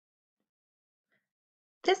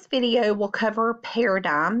This video will cover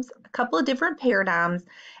paradigms, a couple of different paradigms,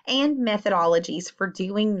 and methodologies for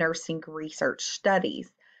doing nursing research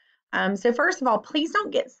studies. So first of all, please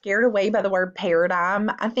don't get scared away by the word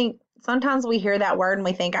paradigm. I think sometimes we hear that word and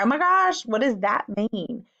we think, oh my gosh, what does that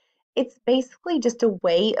mean? It's basically just a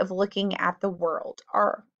way of looking at the world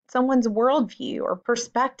or someone's worldview or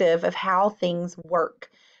perspective of how things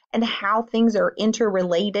work and how things are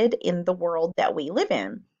interrelated in the world that we live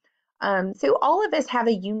in. So all of us have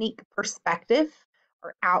a unique perspective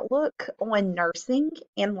or outlook on nursing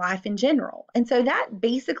and life in general. And so that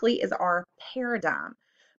basically is our paradigm,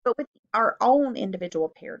 but with our own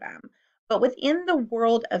individual paradigm. But within the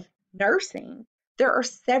world of nursing, there are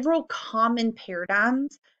several common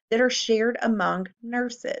paradigms that are shared among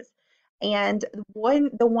nurses. And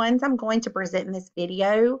the ones I'm going to present in this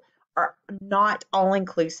video are not all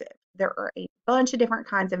inclusive. There are a bunch of different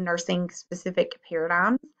kinds of nursing specific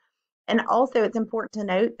paradigms, and also, it's important to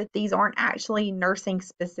note that these aren't actually nursing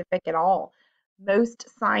specific at all. Most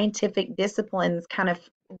scientific disciplines kind of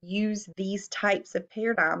use these types of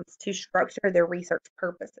paradigms to structure their research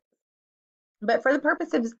purposes. But for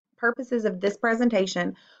the purposes of this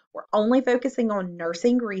presentation, we're only focusing on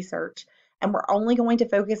nursing research, and we're only going to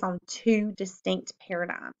focus on two distinct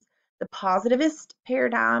paradigms, the positivist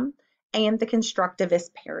paradigm and the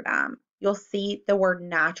constructivist paradigm. You'll see the word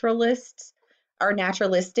naturalist or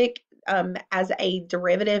naturalistic as a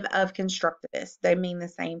derivative of constructivist. They mean the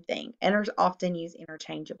same thing and are often used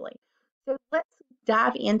interchangeably. So let's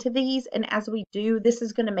dive into these, and as we do, this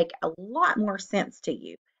is going to make a lot more sense to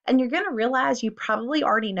you. And you're going to realize you probably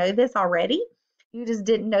already know this already. You just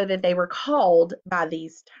didn't know that they were called by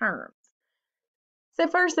these terms. So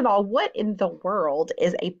first of all, what in the world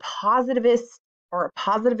is a positivist or a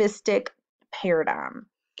positivistic paradigm?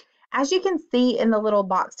 As you can see in the little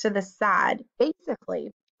box to the side,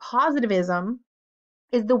 basically, positivism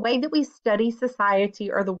is the way that we study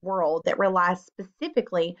society or the world that relies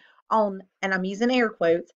specifically on, and I'm using air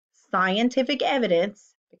quotes, scientific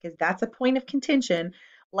evidence, because that's a point of contention,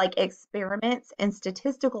 like experiments and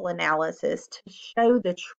statistical analysis to show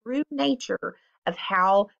the true nature of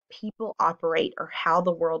how people operate or how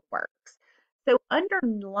the world works. So,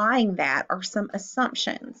 underlying that are some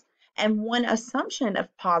assumptions. And one assumption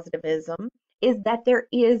of positivism is that there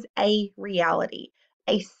is a reality,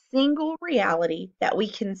 a single reality that we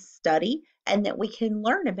can study and that we can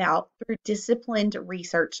learn about through disciplined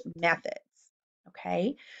research methods.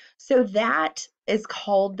 Okay, so that is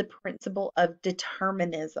called the principle of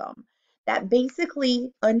determinism. That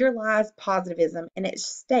basically underlies positivism, and it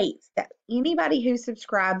states that anybody who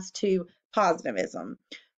subscribes to positivism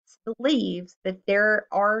believes that there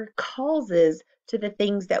are causes to the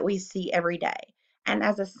things that we see every day. And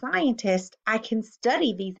as a scientist, I can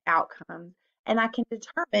study these outcomes and I can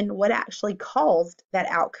determine what actually caused that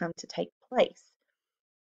outcome to take place.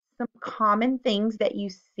 Some common things that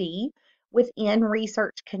you see within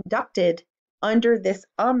research conducted under this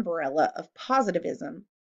umbrella of positivism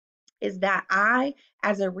is that I,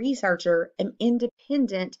 as a researcher, am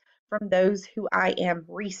independent from those who I am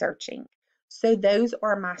researching. So those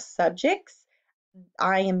are my subjects.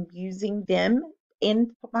 I am using them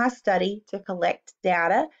in my study to collect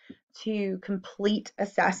data, to complete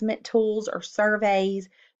assessment tools or surveys.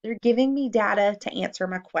 They're giving me data to answer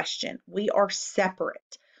my question. We are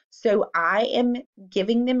separate. So I am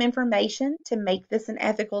giving them information to make this an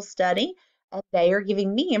ethical study, and they are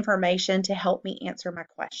giving me information to help me answer my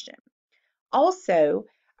question. Also,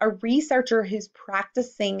 a researcher who's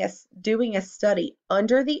practicing doing a study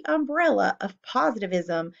under the umbrella of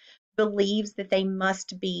positivism believes that they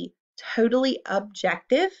must be totally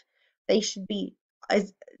objective. They should be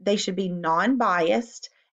they should be non-biased,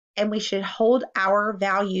 and we should hold our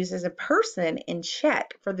values as a person in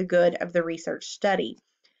check for the good of the research study.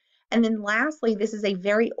 And then lastly, this is a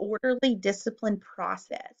very orderly, disciplined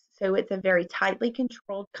process. So it's a very tightly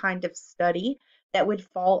controlled kind of study that would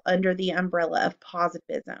fall under the umbrella of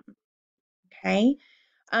positivism. Okay.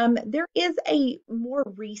 There is a more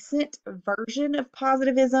recent version of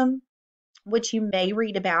positivism, which you may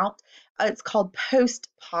read about. It's called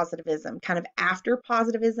post-positivism, kind of after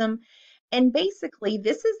positivism. And basically,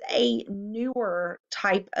 this is a newer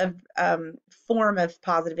type of form of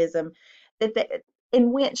positivism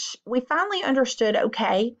in which we finally understood,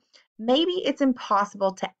 okay, maybe it's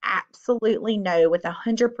impossible to absolutely know with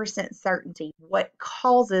 100% certainty what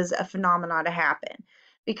causes a phenomenon to happen,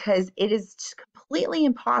 because it is completely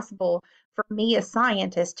impossible for me, a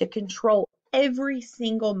scientist, to control every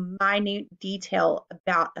single minute detail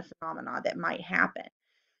about a phenomenon that might happen.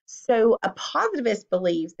 So a positivist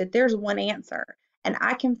believes that there's one answer, and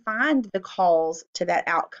I can find the cause to that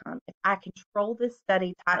outcome. If I control this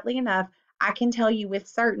study tightly enough, I can tell you with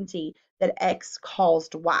certainty that X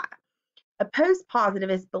caused Y. A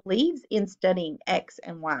post-positivist believes in studying X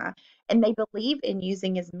and Y, and they believe in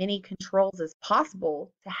using as many controls as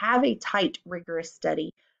possible to have a tight, rigorous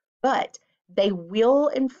study, but they will,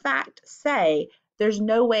 in fact, say there's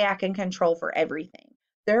no way I can control for everything.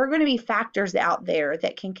 There are going to be factors out there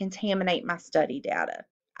that can contaminate my study data.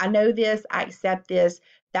 I know this, I accept this.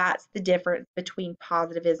 That's the difference between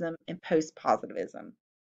positivism and post-positivism.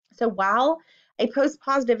 So while a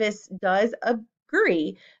post-positivist does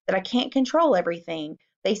agree that I can't control everything,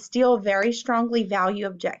 they still very strongly value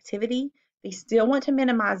objectivity. They still want to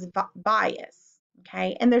minimize bias,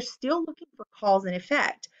 okay? And they're still looking for cause and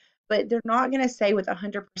effect, but they're not going to say with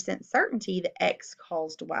 100% certainty that X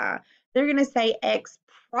caused Y. They're going to say X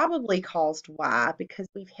probably caused Y because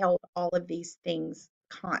we've held all of these things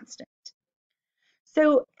constant.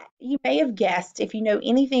 So you may have guessed, if you know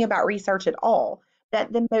anything about research at all,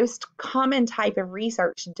 that the most common type of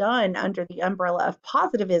research done under the umbrella of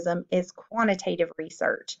positivism is quantitative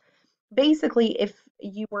research. Basically, if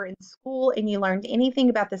you were in school and you learned anything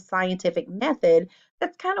about the scientific method,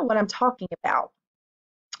 that's kind of what I'm talking about.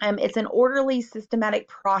 It's an orderly, systematic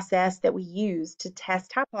process that we use to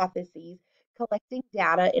test hypotheses, collecting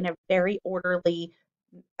data in a very orderly,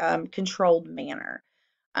 controlled manner.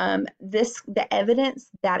 The evidence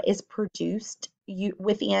that is produced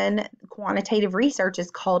within quantitative research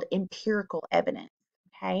is called empirical evidence.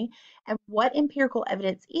 Okay, and what empirical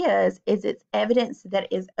evidence is it's evidence that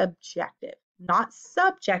is objective, not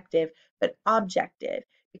subjective, but objective,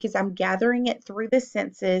 because I'm gathering it through the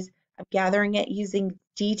senses. I'm gathering it using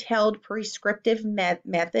detailed prescriptive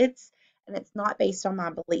methods, and it's not based on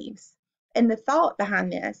my beliefs. And the thought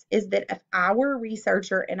behind this is that if I were a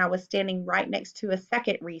researcher and I was standing right next to a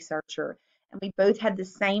second researcher and we both had the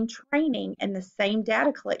same training and the same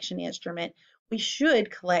data collection instrument, we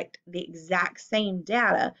should collect the exact same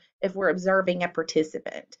data if we're observing a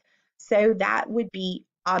participant. So that would be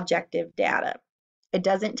objective data. It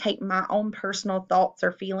doesn't take my own personal thoughts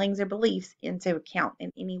or feelings or beliefs into account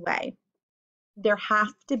in any way. There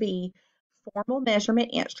has to be formal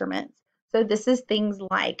measurement instruments. So this is things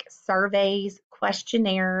like surveys,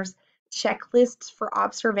 questionnaires, checklists for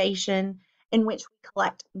observation, in which we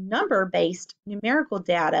collect number-based numerical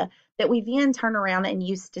data that we then turn around and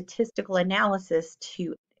use statistical analysis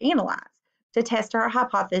to analyze, to test our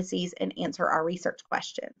hypotheses and answer our research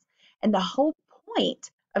questions. And the whole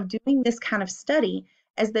point of doing this kind of study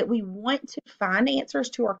is that we want to find answers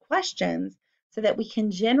to our questions so that we can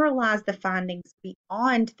generalize the findings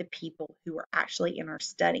beyond the people who are actually in our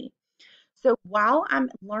study. So while I'm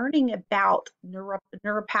learning about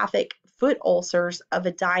neuropathic foot ulcers of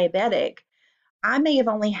a diabetic, I may have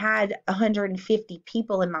only had 150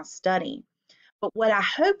 people in my study. But what I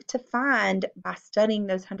hope to find by studying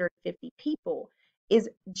those 150 people is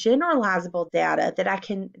generalizable data that I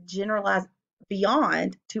can generalize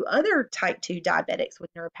beyond to other type 2 diabetics with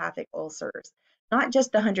neuropathic ulcers, not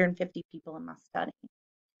just the 150 people in my study.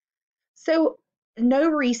 So no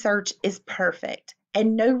research is perfect,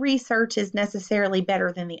 and no research is necessarily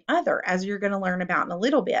better than the other, as you're going to learn about in a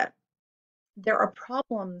little bit. There are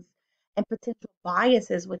problems and potential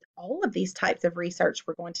biases with all of these types of research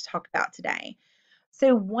we're going to talk about today.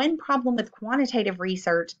 So one problem with quantitative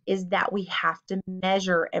research is that we have to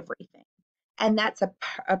measure everything. And that's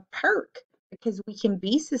a perk because we can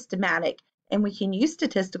be systematic and we can use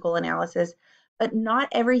statistical analysis, but not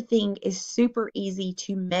everything is super easy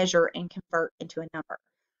to measure and convert into a number.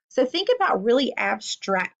 So think about really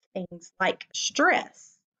abstract things like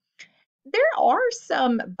stress. There are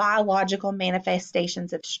some biological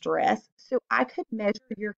manifestations of stress. So I could measure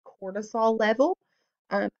your cortisol level.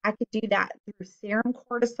 I could do that through serum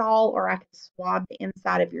cortisol, or I could swab the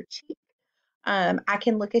inside of your cheek. I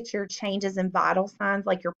can look at your changes in vital signs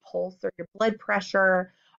like your pulse or your blood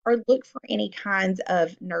pressure, or look for any kinds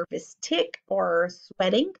of nervous tick or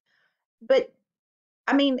sweating. But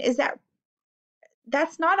I mean,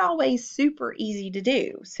 that's not always super easy to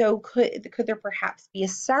do. So could there perhaps be a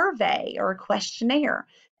survey or a questionnaire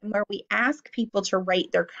where we ask people to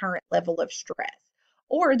rate their current level of stress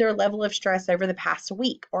or their level of stress over the past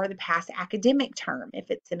week or the past academic term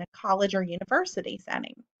if it's in a college or university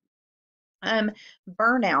setting?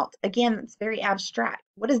 Burnout, again, it's very abstract.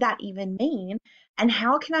 What does that even mean? And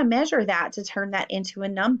how can I measure that to turn that into a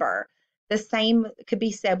number? The same could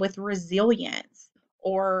be said with resilience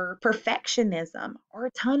or perfectionism or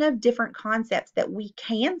a ton of different concepts that we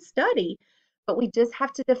can study, but we just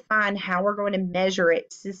have to define how we're going to measure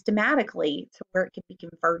it systematically to where it can be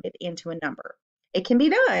converted into a number. It can be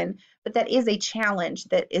done, but that is a challenge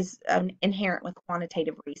that is inherent with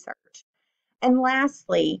quantitative research. And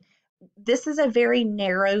lastly, this is a very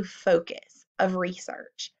narrow focus of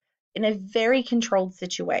research in a very controlled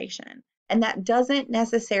situation. And that doesn't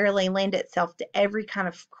necessarily lend itself to every kind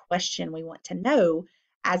of question we want to know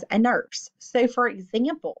as a nurse. So, for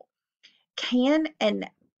example, can an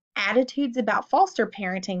attitudes about foster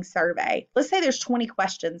parenting survey, let's say there's 20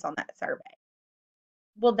 questions on that survey,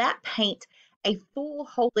 will that paint a full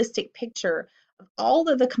holistic picture of all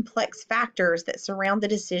of the complex factors that surround the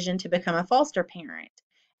decision to become a foster parent?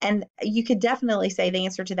 And you could definitely say the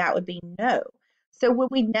answer to that would be no. So, would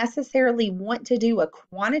we necessarily want to do a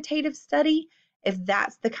quantitative study if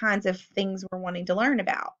that's the kinds of things we're wanting to learn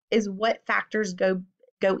about? Is what factors go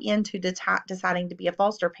into deciding to be a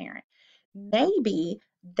foster parent? Maybe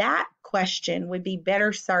that question would be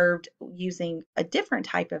better served using a different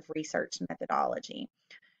type of research methodology.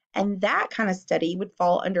 And that kind of study would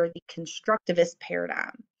fall under the constructivist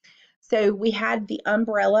paradigm. So we had the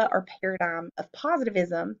umbrella or paradigm of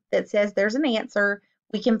positivism that says there's an answer,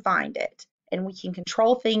 we can find it, and we can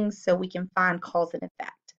control things so we can find cause and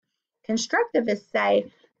effect. Constructivists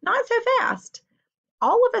say, not so fast.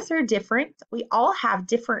 All of us are different. We all have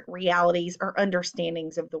different realities or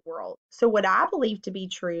understandings of the world. So, what I believe to be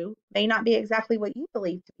true may not be exactly what you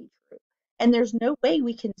believe to be true. And there's no way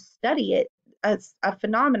we can study it as a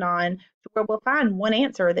phenomenon to where we'll find one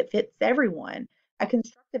answer that fits everyone. A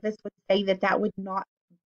constructivist would say that that would not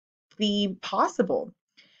be possible.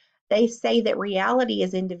 They say that reality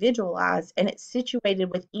is individualized and it's situated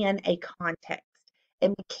within a context.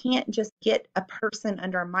 And we can't just get a person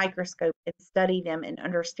under a microscope and study them and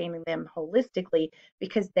understanding them holistically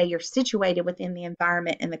because they are situated within the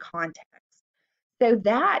environment and the context. So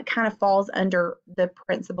that kind of falls under the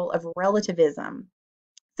principle of relativism.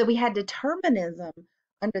 So we had determinism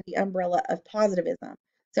under the umbrella of positivism.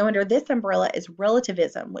 So under this umbrella is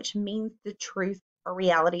relativism, which means the truth or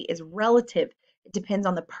reality is relative. It depends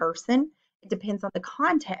on the person, it depends on the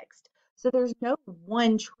context. So there's no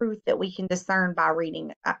one truth that we can discern by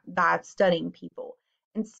reading, by studying people.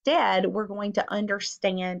 Instead, we're going to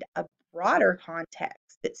understand a broader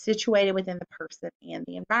context that's situated within the person and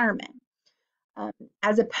the environment. Um,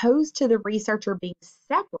 as opposed to the researcher being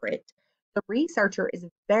separate, the researcher is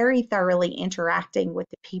very thoroughly interacting with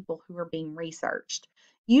the people who are being researched.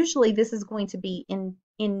 Usually, this is going to be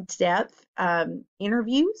in-depth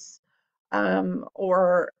interviews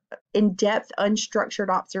or in-depth unstructured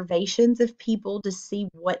observations of people to see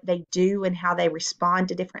what they do and how they respond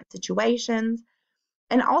to different situations.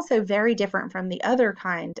 And also very different from the other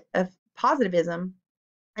kind of positivism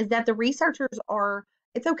is that the researchers are,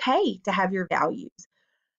 it's okay to have your values.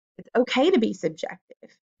 It's okay to be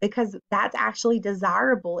subjective because that's actually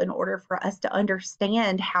desirable in order for us to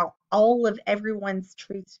understand how all of everyone's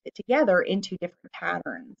truths fit together into different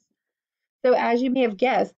patterns. So, as you may have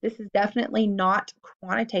guessed, this is definitely not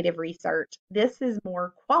quantitative research. This is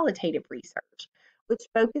more qualitative research, which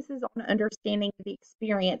focuses on understanding the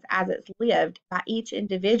experience as it's lived by each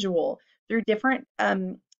individual through different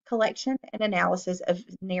collection and analysis of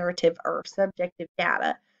narrative or subjective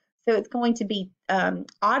data. So, it's going to be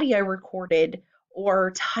audio recorded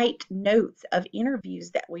or typed notes of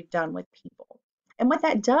interviews that we've done with people. And what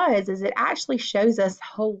that does is it actually shows us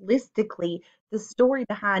holistically the story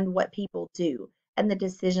behind what people do and the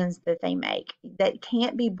decisions that they make that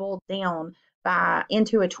can't be boiled down by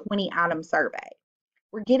into a 20-item survey.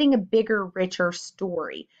 We're getting a bigger, richer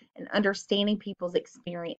story and understanding people's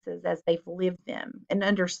experiences as they've lived them and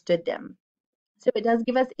understood them. So it does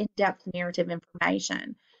give us in-depth narrative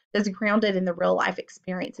information that's grounded in the real life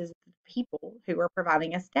experiences of the people who are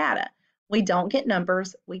providing us data. We don't get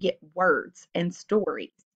numbers, we get words and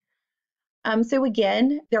stories. So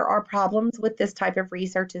again, there are problems with this type of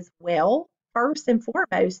research as well. First and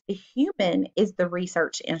foremost, the human is the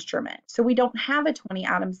research instrument. So we don't have a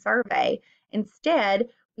 20-item survey. Instead,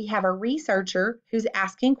 we have a researcher who's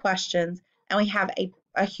asking questions, and we have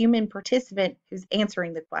a human participant who's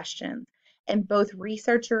answering the questions. And both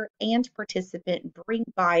researcher and participant bring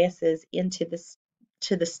biases into this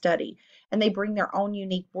to the study, and they bring their own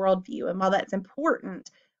unique worldview. And while that's important,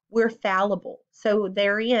 we're fallible. So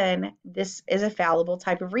therein, this is a fallible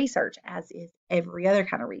type of research, as is every other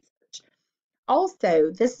kind of research.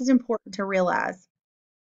 Also, this is important to realize,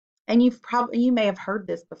 and you may have heard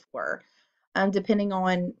this before, depending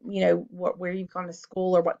on where you've gone to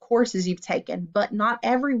school or what courses you've taken, but not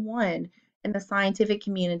everyone in the scientific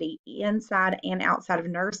community, inside and outside of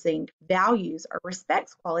nursing, values or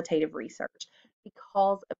respects qualitative research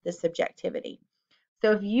because of the subjectivity.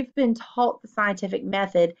 So if you've been taught the scientific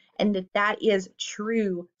method and that is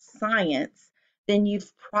true science, then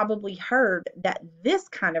you've probably heard that this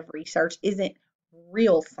kind of research isn't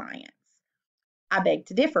real science. I beg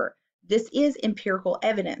to differ. This is empirical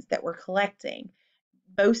evidence that we're collecting.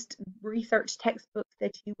 Most research textbooks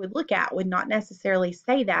that you would look at would not necessarily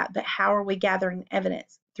say that, but how are we gathering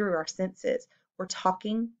evidence? Through our senses. We're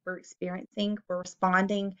talking, we're experiencing, we're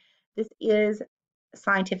responding. This is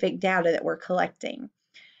scientific data that we're collecting.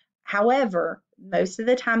 However, most of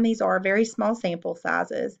the time these are very small sample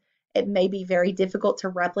sizes. It may be very difficult to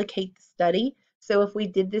replicate the study. So if we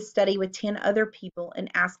did this study with 10 other people and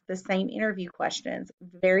asked the same interview questions,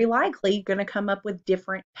 very likely going to come up with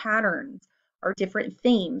different patterns or different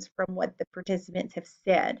themes from what the participants have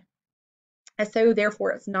said. And so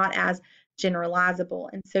therefore it's not as generalizable.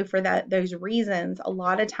 And so for those reasons, a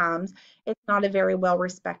lot of times it's not a very well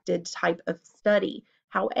respected type of study.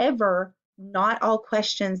 However, not all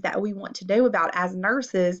questions that we want to know about as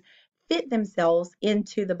nurses fit themselves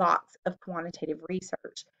into the box of quantitative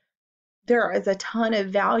research. There is a ton of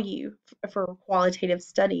value for qualitative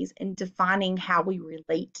studies in defining how we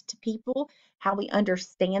relate to people, how we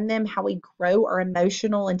understand them, how we grow our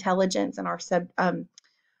emotional intelligence and our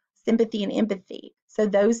sympathy and empathy. So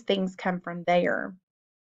those things come from there.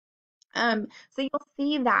 So you'll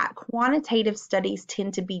see that quantitative studies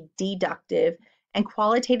tend to be deductive and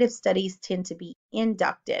qualitative studies tend to be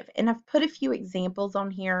inductive. And I've put a few examples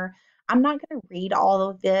on here. I'm not going to read all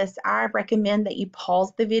of this. I recommend that you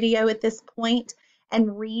pause the video at this point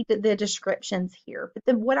and read the descriptions here. But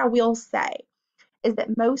then what I will say is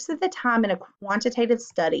that most of the time in a quantitative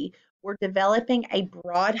study, we're developing a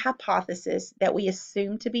broad hypothesis that we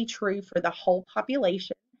assume to be true for the whole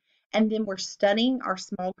population, and then we're studying our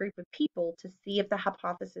small group of people to see if the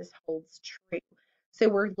hypothesis holds true. So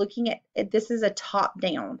we're looking at this is a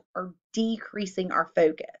top-down or decreasing our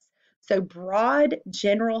focus. So broad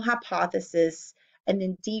general hypothesis and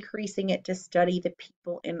then decreasing it to study the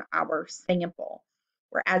people in our sample.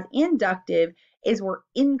 Whereas inductive is we're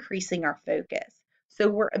increasing our focus. So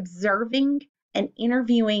we're observing and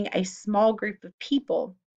interviewing a small group of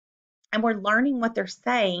people and we're learning what they're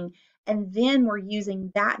saying, and then we're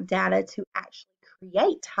using that data to actually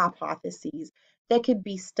create hypotheses that could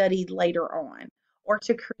be studied later on, or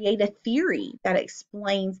to create a theory that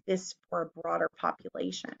explains this for a broader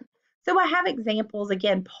population. So I have examples.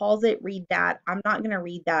 Again, pause it, read that. I'm not going to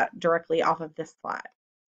read that directly off of this slide.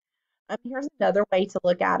 Here's another way to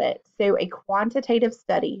look at it. So a quantitative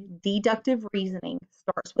study, deductive reasoning,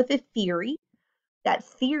 starts with a theory. That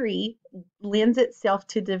theory lends itself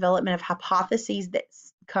to development of hypotheses that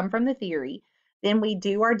come from the theory. Then we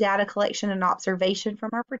do our data collection and observation from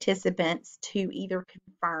our participants to either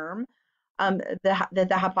confirm that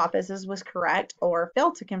the hypothesis was correct or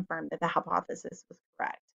fail to confirm that the hypothesis was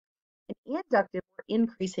correct. In inductive, we're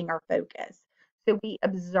increasing our focus. So we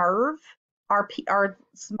observe our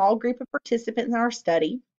small group of participants in our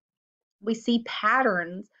study. We see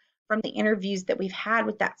patterns from the interviews that we've had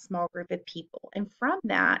with that small group of people. And from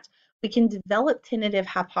that, we can develop tentative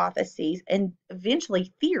hypotheses and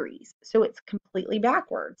eventually theories. So it's completely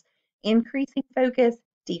backwards, increasing focus,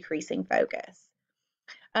 decreasing focus.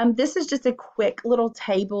 This is just a quick little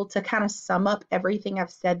table to kind of sum up everything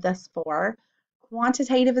I've said thus far.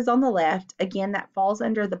 Quantitative is on the left. Again, that falls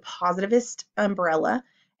under the positivist umbrella,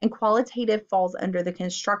 and qualitative falls under the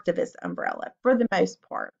constructivist umbrella for the most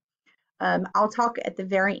part. I'll talk at the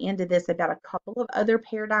very end of this about a couple of other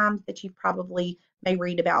paradigms that you probably may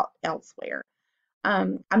read about elsewhere.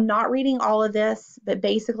 I'm not reading all of this, but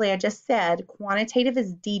basically I just said quantitative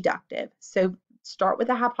is deductive. So start with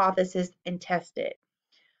a hypothesis and test it.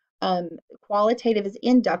 Qualitative is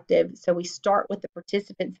inductive. So we start with the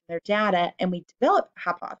participants and their data and we develop a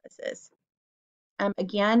hypothesis.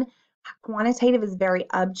 Again, quantitative is very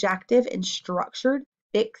objective and structured,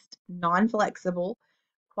 fixed, non-flexible.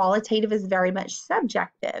 Qualitative is very much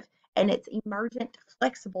subjective and it's emergent,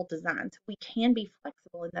 flexible design. So we can be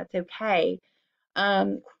flexible and that's okay.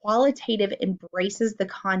 Qualitative embraces the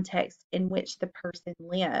context in which the person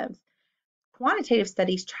lives. Quantitative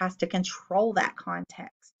studies tries to control that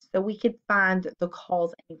context so we could find the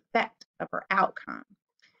cause and effect of our outcome.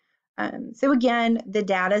 So again, the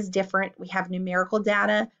data is different. We have numerical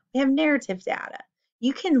data, we have narrative data.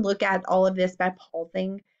 You can look at all of this by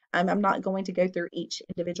pausing. I'm not going to go through each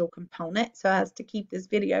individual component so as to keep this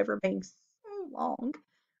video from being so long.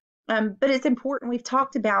 But it's important. We've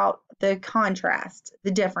talked about the contrast,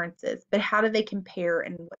 the differences, but how do they compare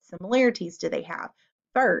and what similarities do they have?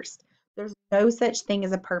 First, there's no such thing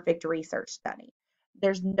as a perfect research study.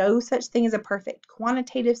 There's no such thing as a perfect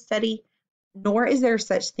quantitative study, nor is there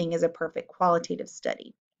such thing as a perfect qualitative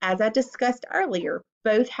study. As I discussed earlier,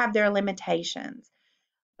 both have their limitations.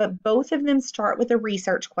 but both of them start with a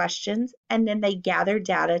research questions and then they gather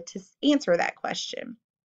data to answer that question.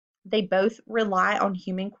 They both rely on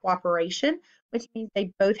human cooperation, which means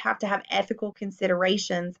they both have to have ethical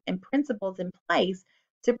considerations and principles in place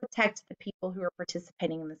to protect the people who are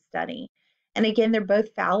participating in the study. And again, they're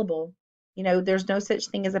both fallible. There's no such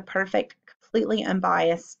thing as a perfect, completely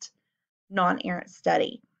unbiased, non-errant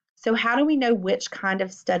study. So how do we know which kind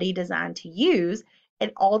of study design to use?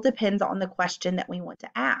 It all depends on the question that we want to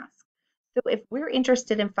ask. So if we're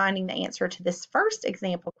interested in finding the answer to this first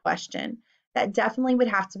example question, that definitely would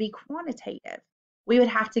have to be quantitative. We would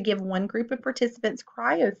have to give one group of participants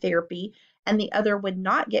cryotherapy and the other would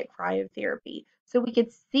not get cryotherapy. So we could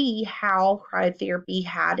see how cryotherapy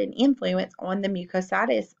had an influence on the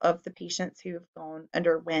mucositis of the patients who have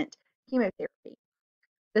underwent chemotherapy.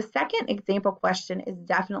 The second example question is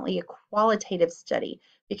definitely a qualitative study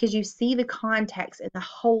because you see the context and the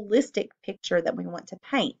holistic picture that we want to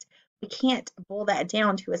paint. We can't boil that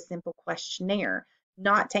down to a simple questionnaire,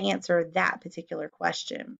 not to answer that particular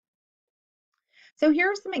question. So here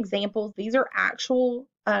are some examples. These are actual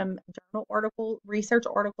journal article, research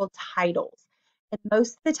article titles. And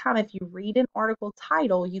most of the time, if you read an article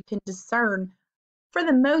title, you can discern, for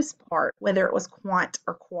the most part, whether it was quant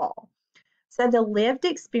or qual. So the lived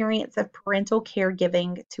experience of parental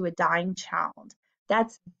caregiving to a dying child,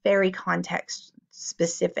 that's very context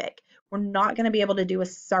specific. We're not going to be able to do a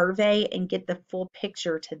survey and get the full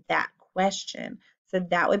picture to that question. So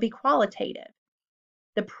that would be qualitative.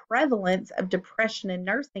 The prevalence of depression in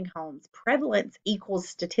nursing homes, prevalence equals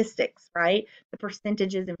statistics, right? The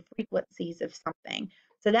percentages and frequencies of something.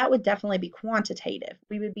 So that would definitely be quantitative.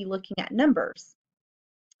 We would be looking at numbers.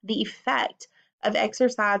 The effect of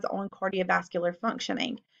exercise on cardiovascular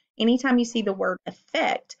functioning. Anytime you see the word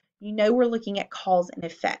effect, you know we're looking at cause and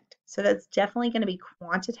effect. So that's definitely going to be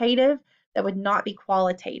quantitative. That would not be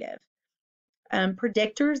qualitative.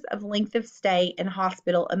 Predictors of length of stay in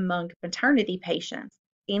hospital among maternity patients.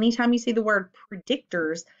 Anytime you see the word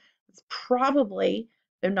predictors, it's probably,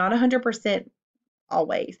 though not 100%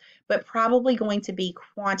 always, but probably going to be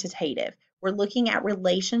quantitative. We're looking at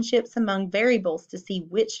relationships among variables to see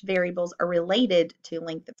which variables are related to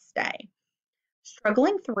length of stay.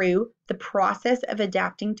 Struggling through the process of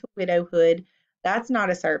adapting to widowhood, that's not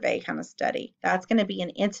a survey kind of study. That's going to be an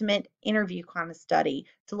intimate interview kind of study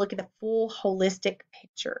to look at the full holistic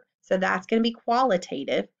picture. So that's going to be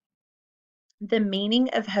qualitative. The meaning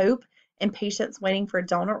of hope in patients waiting for a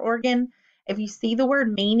donor organ. If you see the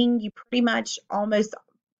word meaning, you pretty much almost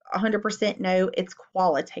 100% know it's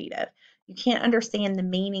qualitative. You can't understand the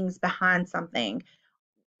meanings behind something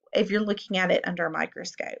if you're looking at it under a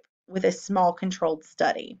microscope with a small controlled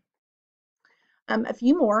study. A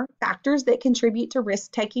few more factors that contribute to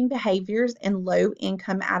risk-taking behaviors in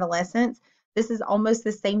low-income adolescents. This is almost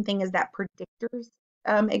the same thing as that predictors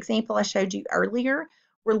example I showed you earlier.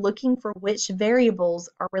 We're looking for which variables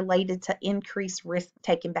are related to increased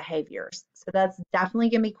risk-taking behaviors. So that's definitely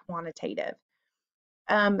going to be quantitative.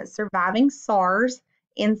 Surviving SARS,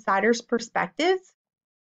 insider's perspectives.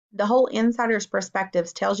 The whole insider's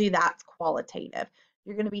perspectives tells you that's qualitative.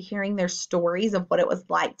 You're going to be hearing their stories of what it was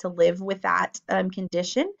like to live with that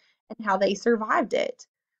condition and how they survived it.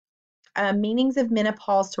 Meanings of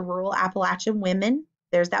menopause to rural Appalachian women.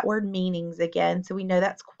 There's that word meanings again, so we know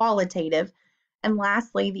that's qualitative. And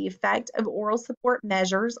lastly, the effect of oral support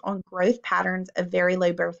measures on growth patterns of very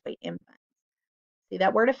low birth weight infants. See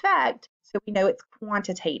that word effect, so we know it's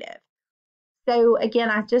quantitative. So again,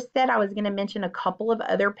 I just said I was going to mention a couple of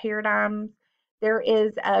other paradigms. There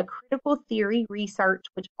is a critical theory research,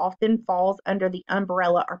 which often falls under the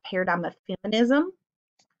umbrella or paradigm of feminism.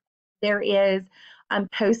 There is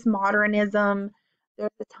postmodernism. There's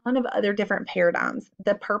a ton of other different paradigms.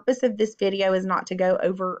 The purpose of this video is not to go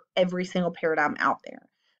over every single paradigm out there.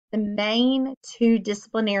 The main two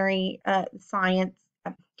disciplinary science,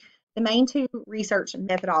 the main two research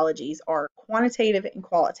methodologies are quantitative and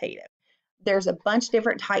qualitative. There's a bunch of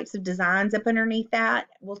different types of designs up underneath that.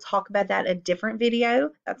 We'll talk about that in a different video.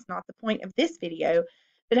 That's not the point of this video,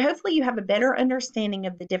 but hopefully you have a better understanding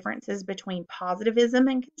of the differences between positivism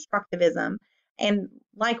and constructivism, and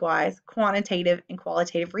likewise quantitative and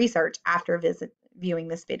qualitative research after viewing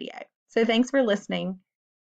this video. So thanks for listening.